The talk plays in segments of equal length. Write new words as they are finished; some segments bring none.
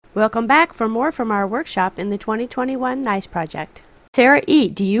Welcome back for more from our workshop in the 2021 NICE project. Sarah E.,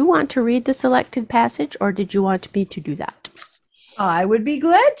 do you want to read the selected passage or did you want me to do that? I would be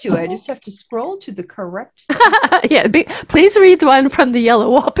glad to. I just have to scroll to the correct section. Yeah, please read the one from the yellow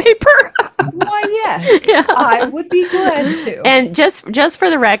wallpaper. Why, yes, Yeah. I would be glad to. And just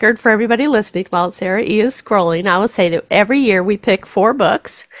for the record, for everybody listening, while Sarah E. is scrolling, I will say that every year we pick 4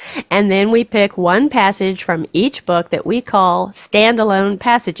 books, and then we pick one passage from each book that we call standalone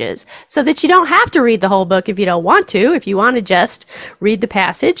passages, so that you don't have to read the whole book if you don't want to. If you want to just read the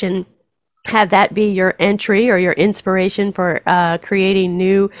passage and have that be your entry or your inspiration for creating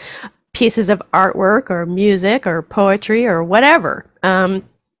new pieces of artwork or music or poetry or whatever.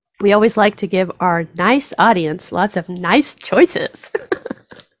 We always like to give our nice audience lots of nice choices.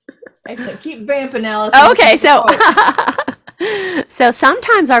 Excellent. Keep vamping, Allison. Okay, so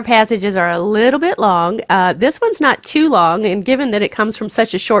sometimes our passages are a little bit long. This one's not too long, and given that it comes from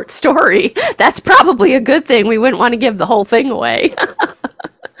such a short story, that's probably a good thing. We wouldn't want to give the whole thing away.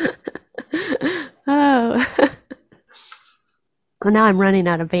 Oh. Well, now I'm running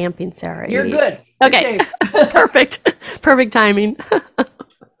out of vamping, Sarah. You're good. Okay, perfect. Perfect timing.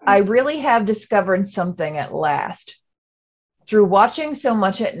 I really have discovered something at last. Through watching so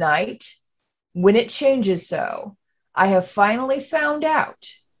much at night, when it changes so, I have finally found out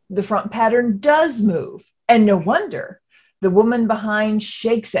the front pattern does move, and no wonder the woman behind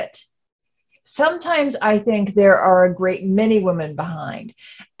shakes it. Sometimes I think there are a great many women behind,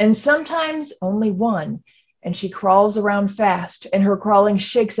 and sometimes only one, and she crawls around fast, and her crawling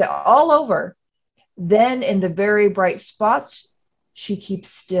shakes it all over. Then in the very bright spots, she keeps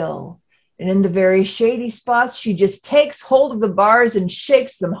still. And in the very shady spots, she just takes hold of the bars and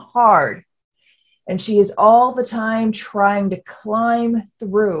shakes them hard. And she is all the time trying to climb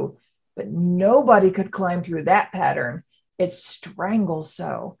through, but nobody could climb through that pattern. It strangles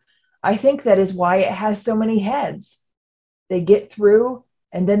so. I think that is why it has so many heads. They get through,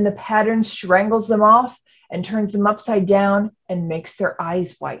 and then the pattern strangles them off and turns them upside down and makes their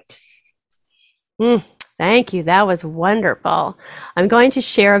eyes white. Thank you. That was wonderful. I'm going to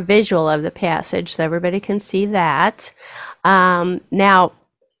share a visual of the passage so everybody can see that. Now,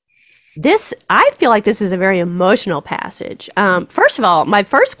 I feel like this is a very emotional passage. First of all, my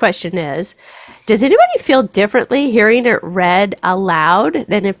first question is, does anybody feel differently hearing it read aloud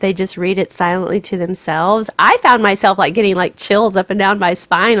than if they just read it silently to themselves? I found myself like getting like chills up and down my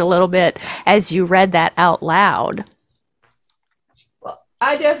spine a little bit as you read that out loud.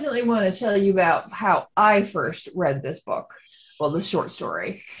 I definitely want to tell you about how I first read this book. Well, the short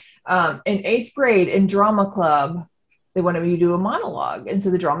story. In 8th grade in drama club, they wanted me to do a monologue. And so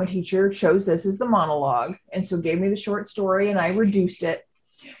the drama teacher chose this as the monologue. And so gave me the short story and I reduced it.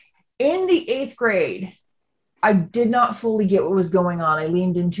 In the 8th grade, I did not fully get what was going on. I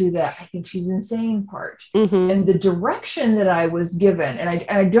leaned into that I think she's insane part. Mm-hmm. And the direction that I was given, and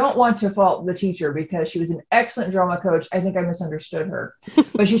I don't want to fault the teacher because she was an excellent drama coach. I think I misunderstood her.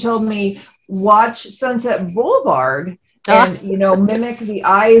 But she told me, watch Sunset Boulevard and, mimic the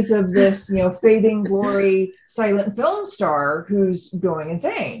eyes of this, fading glory silent film star who's going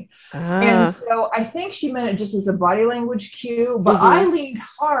insane. And so I think she meant it just as a body language cue, but I leaned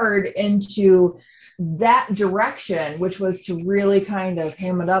hard into that direction, which was to really kind of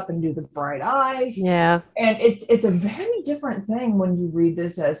ham it up and do the bright eyes. Yeah. And it's a very different thing when you read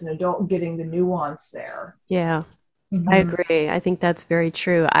this as an adult, getting the nuance there. Yeah. I agree. I think that's very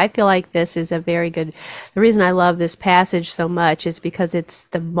true. I feel like this is a very good. The reason I love this passage so much is because it's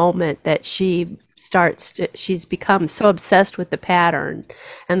the moment that she's become so obsessed with the pattern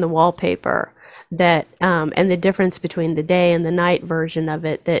and the wallpaper that, and the difference between the day and the night version of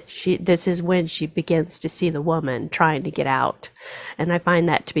it, that this is when she begins to see the woman trying to get out. And I find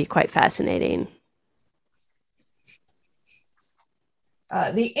that to be quite fascinating.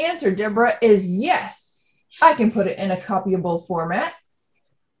 The answer, Deborah, is yes. I can put it in a copyable format,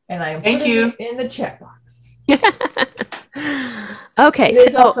 and I am putting it in the chat box. Okay, it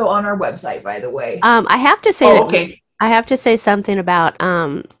is also on our website, by the way. I have to say I have to say something about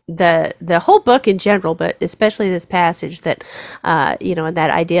the whole book in general, but especially this passage that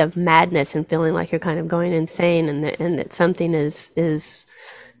that idea of madness and feeling like you're kind of going insane, and that something is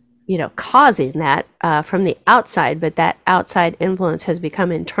causing that from the outside, but that outside influence has become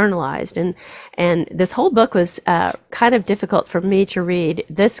internalized. And this whole book was kind of difficult for me to read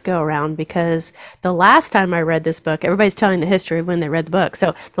this go around, because the last time I read this book, everybody's telling the history of when they read the book.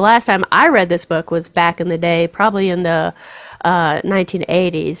 So the last time I read this book was back in the day, probably in the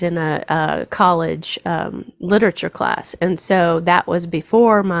 1980s, in a college literature class. And so that was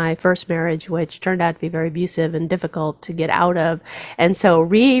before my first marriage, which turned out to be very abusive and difficult to get out of. And so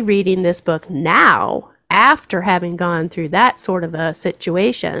rereading this book now, after having gone through that sort of a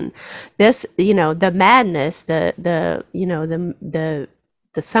situation, this, the madness, the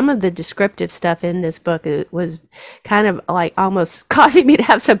some of the descriptive stuff in this book was kind of like almost causing me to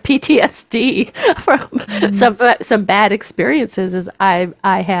have some PTSD from some bad experiences as I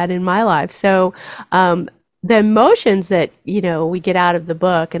had in my life. So the emotions that we get out of the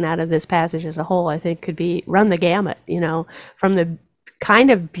book and out of this passage as a whole, I think, could be run the gamut. From the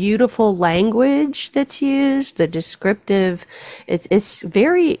kind of beautiful language that's used, the descriptive, it's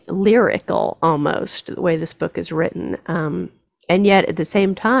very lyrical almost, the way this book is written. And yet at the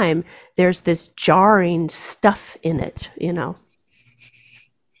same time, there's this jarring stuff in it.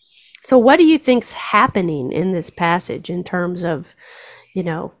 So what do you think's happening in this passage in terms of,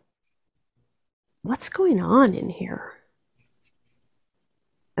 what's going on in here?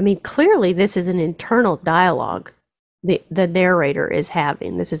 I mean, clearly this is an internal dialogue the narrator is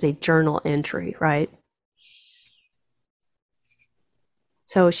having. This is a journal entry, right?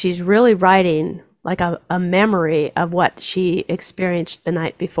 So she's really writing like a memory of what she experienced the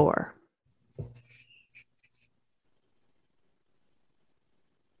night before.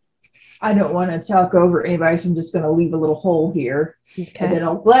 I don't want to talk over anybody, so I'm just going to leave a little hole here. Okay. And then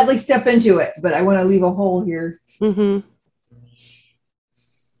I'll gladly step into it, but I want to leave a hole here. Mm-hmm.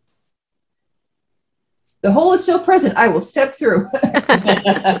 The hole is still present. I will step through. Take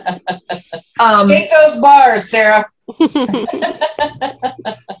those bars, Sarah.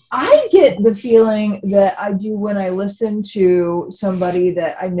 I get the feeling that I do when I listen to somebody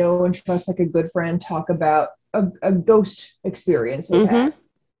that I know and trust, like a good friend, talk about a ghost experience they had,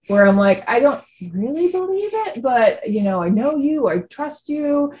 where I'm like, I don't really believe it, but I know you, I trust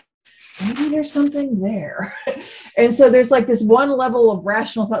you. Maybe there's something there. And so there's like this one level of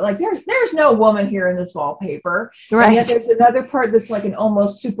rational thought, like there's no woman here in this wallpaper. Right. And yet there's another part that's like an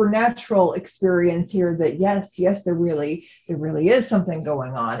almost supernatural experience here that yes, there really is something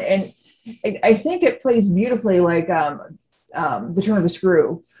going on. And I think it plays beautifully like The Turn of a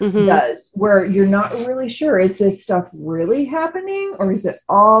Screw does, where you're not really sure, is this stuff really happening or is it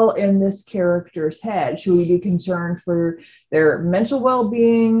all in this character's head? Should we be concerned for their mental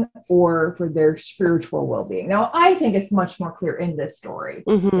well-being or for their spiritual well-being? Now, I think it's much more clear in this story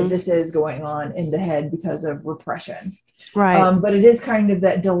that this is going on in the head because of repression. Right. But it is kind of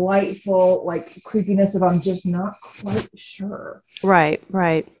that delightful like creepiness of I'm just not quite sure. Right.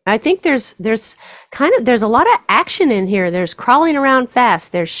 I think there's a lot of action in here. There's crawling around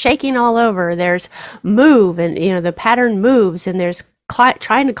fast. There's shaking all over. There's move, and the pattern moves, and there's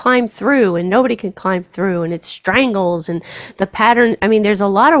trying to climb through, and nobody can climb through, and it strangles, and the pattern. I mean, there's a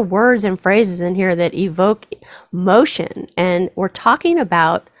lot of words and phrases in here that evoke motion, and we're talking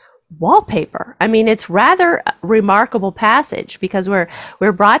about wallpaper. I mean, it's rather a remarkable passage because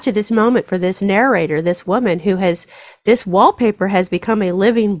we're brought to this moment for this narrator, this woman who this wallpaper has become a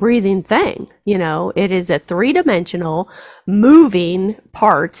living, breathing thing. It is a three-dimensional, moving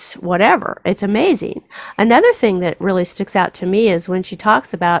parts, whatever. It's amazing. Another thing that really sticks out to me is when she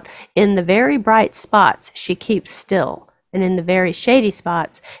talks about in the very bright spots, she keeps still. And in the very shady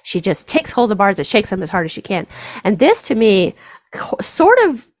spots, she just takes hold of bars and shakes them as hard as she can. And this to me sort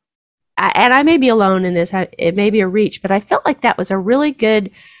of, and I may be alone in this, it may be a reach, but I felt like that was a really good,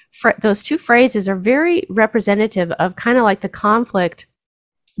 those two phrases are very representative of kind of like the conflict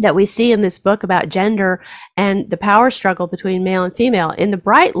that we see in this book about gender and the power struggle between male and female. In the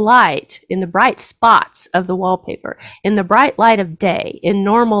bright light, in the bright spots of the wallpaper, in the bright light of day, in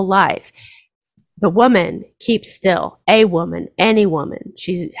normal life, the woman keeps still. A woman, any woman,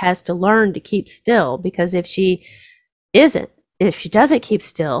 she has to learn to keep still, because if she doesn't keep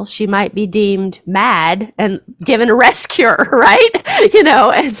still, she might be deemed mad and given a rest cure, right?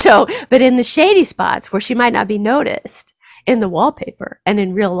 And so, but in the shady spots where she might not be noticed in the wallpaper and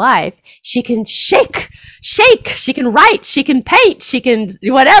in real life, she can shake, she can write, she can paint, she can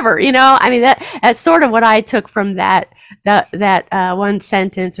whatever, I mean, that's sort of what I took from that that one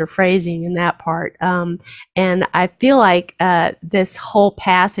sentence or phrasing in that part. And I feel like this whole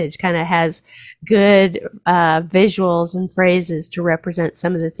passage kind of has good visuals and phrases to represent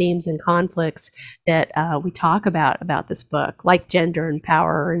some of the themes and conflicts that we talk about this book, like gender and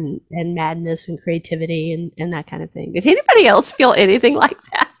power and madness and creativity and that kind of thing. Did anybody else feel anything like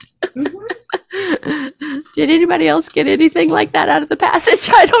that? Did anybody else get anything like that out of the passage?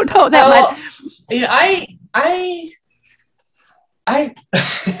 I don't know that Well, much. you know, I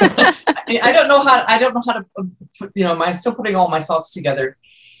I don't know how to put, I'm still putting all my thoughts together.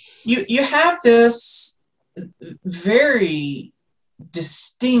 You have this very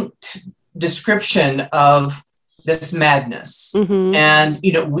distinct description of this madness, Mm-hmm. and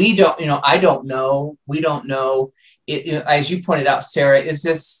I don't know, we don't know it, as you pointed out, Sarah, is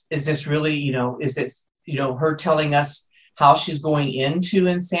this really, is this, her telling us how she's going into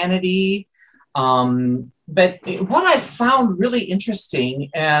insanity? But what I found really interesting,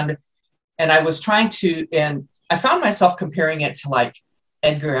 and I was trying to, and I found myself comparing it to like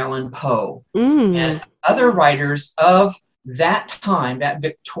Edgar Allan Poe and other writers of that time, that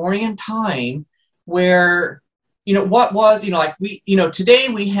Victorian time, where, what was, like today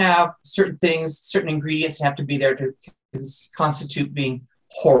we have certain things, certain ingredients that have to be there to constitute being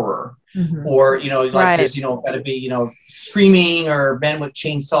horror. Mhm. Or, like Right. there's, got to be, screaming or men with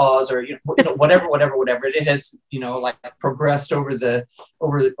chainsaws or, whatever. It has, like progressed over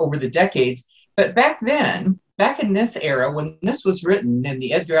the decades. But back then, back in this era, when this was written in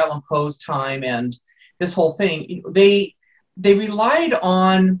the Edgar Allan Poe's time and this whole thing, they relied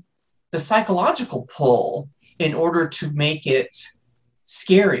on the psychological pull in order to make it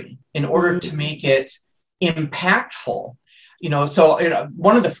scary, in order to make it impactful. So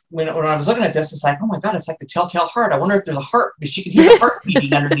one of the when I was looking at this, it's like, oh my God, it's like the Telltale Heart. I wonder if there's a heart. She can hear the heart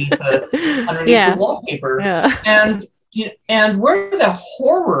beating underneath Yeah. the wallpaper. Yeah. And where the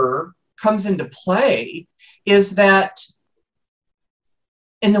horror comes into play is that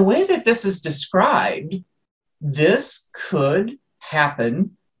in the way that this is described, this could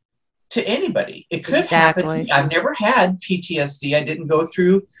happen to anybody. It could happen to me. I've never had PTSD. I didn't go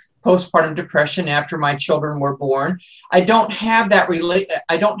through postpartum depression after my children were born. I don't have that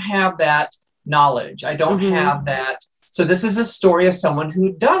I don't have that knowledge. I don't have that. So this is a story of someone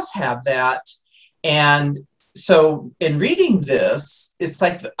who does have that. And so in reading this, it's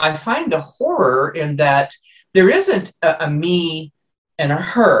like I find the horror in that there isn't a me and a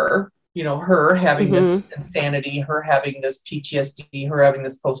her, her having this insanity, her having this PTSD, her having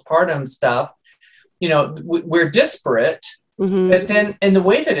this postpartum stuff. We're disparate. But then in the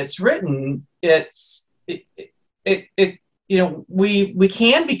way that it's written, we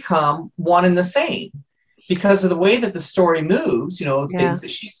can become one and the same because of the way that the story moves, things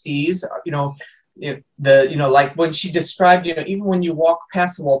that she sees, like when she described, even when you walk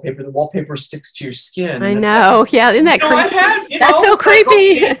past the wallpaper sticks to your skin. I know. Like, yeah. Isn't that creepy? That's so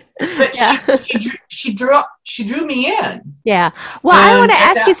creepy. But she drew me in. Yeah. Well, I want to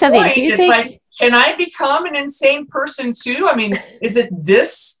ask you something. Point, Do you it's think like, can I become an insane person too? I mean, is it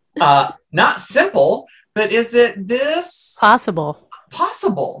this, not simple, but is it this possible?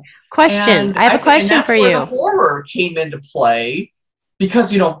 Question. And I have a question for you. Where the horror came into play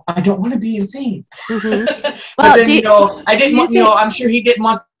because, I don't want to be insane. Well, but then, I didn't want, I'm sure he didn't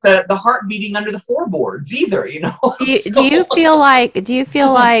want the heart beating under the floorboards either, Do you feel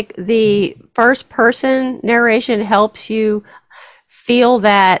like the first person narration helps you feel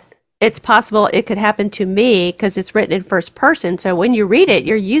that it's possible it could happen to me because it's written in first person? So when you read it,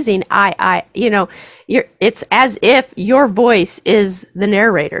 you're using it's as if your voice is the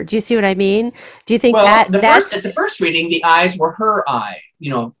narrator. Do you see what I mean? Do you think at the first reading, the eyes were her eye,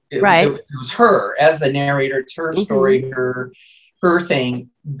 it was her as the narrator. It's her story, her thing.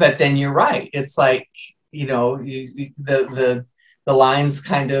 But then you're right. It's like, the lines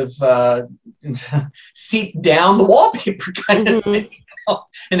kind of seep down the wallpaper kind of thing.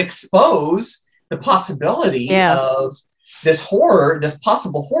 And expose the possibility of this horror, this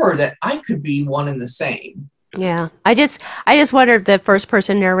possible horror that I could be one and the same. Yeah. I just wonder if the first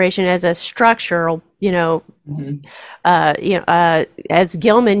person narration as a structural, as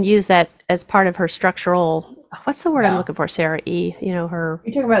Gilman used that as part of her structural, what's the word I'm looking for, Sarah E? Her.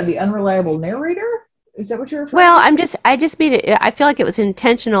 You're talking about the unreliable narrator? Is that what you're referring Well, to? I just mean it. I feel like it was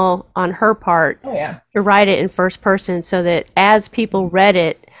intentional on her part to write it in first person so that as people read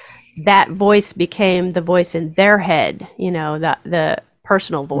it, that voice became the voice in their head, the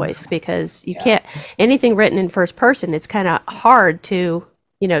personal voice, because you can't, anything written in first person, it's kind of hard to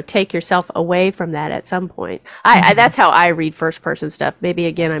take yourself away from that at some point. I that's how I read first person stuff. Maybe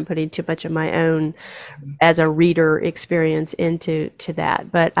again, I'm putting too much of my own as a reader experience into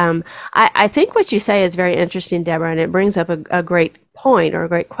that. But I think what you say is very interesting, Deborah, and it brings up a great point or a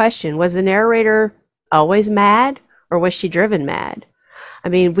great question. Was the narrator always mad, or was she driven mad? I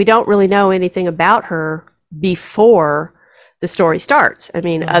mean, we don't really know anything about her before the story starts. I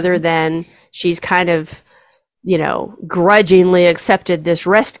mean, other than she's kind of grudgingly accepted this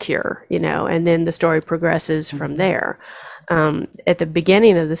rest cure, and then the story progresses from there. At the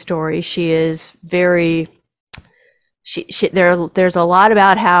beginning of the story, she is there's a lot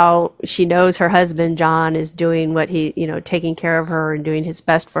about how she knows her husband, John, is doing what he, taking care of her and doing his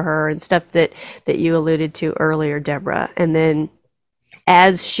best for her and stuff that you alluded to earlier, Deborah. And then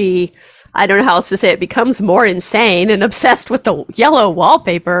as she, I don't know how else to say it, becomes more insane and obsessed with the yellow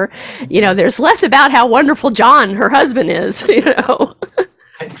wallpaper, there's less about how wonderful John, her husband, is,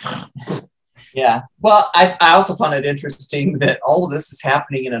 Yeah. Well, I also found it interesting that all of this is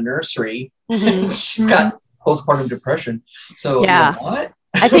happening in a nursery. Mm-hmm. She's got postpartum depression. So, yeah. What?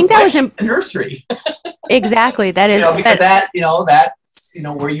 I think that was a nursery. Exactly. That is because that's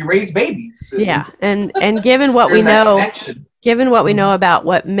where you raise babies. Yeah. And given what we know, given what we know about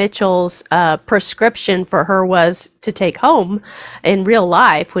what Mitchell's prescription for her was to take home in real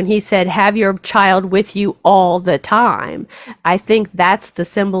life, when he said, have your child with you all the time, I think that's the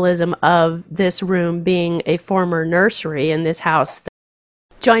symbolism of this room being a former nursery in this house.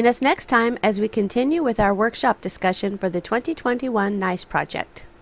 Join us next time as we continue with our workshop discussion for the 2021 NICE project.